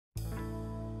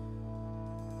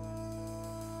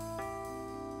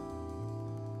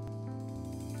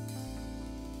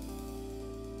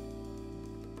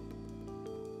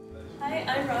Hi,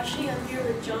 I'm Rashi. I'm here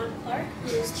with John Clarke,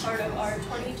 who is part of our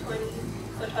 2020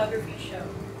 photography show.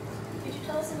 Could you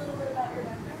tell us a little bit about your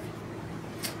background?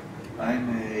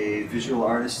 I'm a visual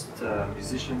artist,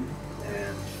 musician,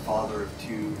 and father of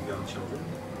 2 young children.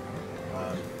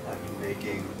 I've been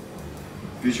making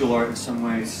visual art in some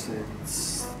ways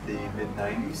since the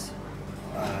mid-90s.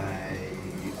 I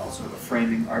also have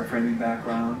a art framing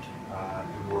background. I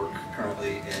work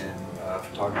currently in a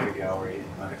photography gallery in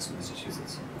Lenox,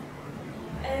 Massachusetts.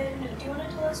 And do you want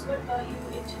to tell us what got you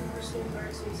into pursuing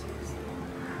art so seriously?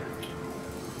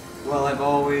 Well, I've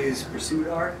always pursued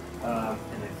art, and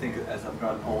I think as I've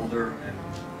gotten older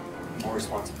and more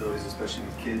responsibilities, especially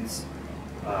with kids,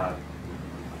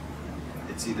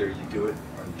 it's either you do it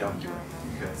or you don't do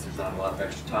it, because there's not a lot of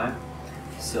extra time.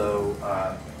 So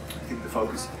I think the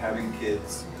focus of having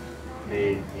kids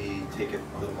made me take it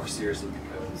a little more seriously,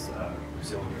 because it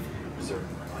was the only way for me to preserve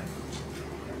my life.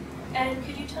 And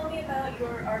could you tell me about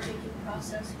your art making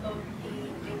process, both the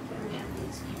thinking and the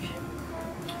execution?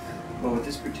 Well, with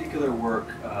this particular work,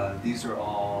 these are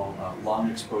all long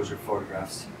exposure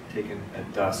photographs taken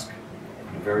at dusk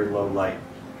in a very low light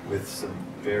with some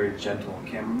very gentle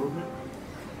camera movement.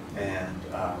 And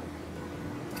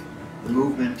the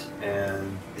movement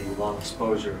and the long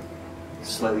exposure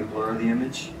slightly blur the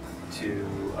image to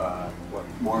what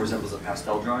more resembles a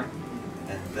pastel drawing.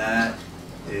 And that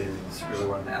is really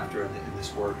what I'm after in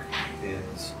this work,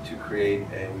 is to create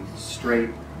a straight,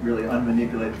 really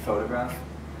unmanipulated photograph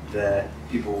that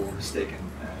people will mistaken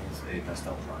as a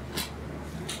pastel drawing.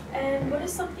 And what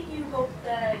is something you hope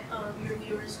that your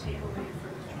viewers take away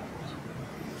from this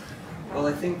project? Well,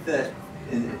 I think that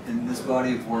in this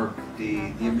body of work,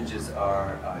 the images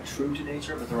are true to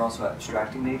nature, but they're also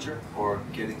abstracting nature, or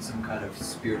getting some kind of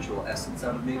spiritual essence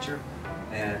out of nature.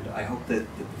 And I hope that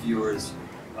the viewers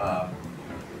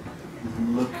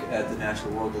look at the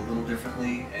natural world a little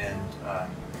differently and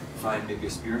find maybe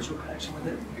a spiritual connection with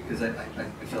it, because I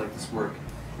feel like this work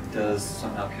does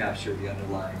somehow capture the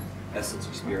underlying essence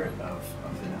or spirit of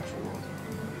the natural world.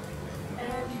 And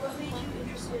what made you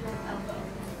interested in Alvo?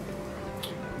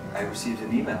 I received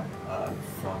an email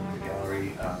from the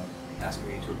gallery asking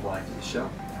me to apply to the show.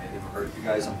 I had never heard of you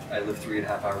guys. I live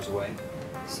 3.5 hours away,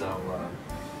 so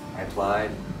I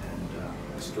applied and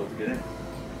I was thrilled to get in.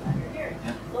 Glad you're here.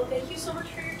 Yeah. Well, thank you so much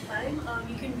for your time.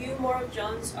 You can view more of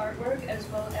John's artwork as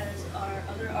well as our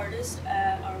other artists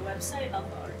at our website,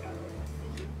 alvaart.com.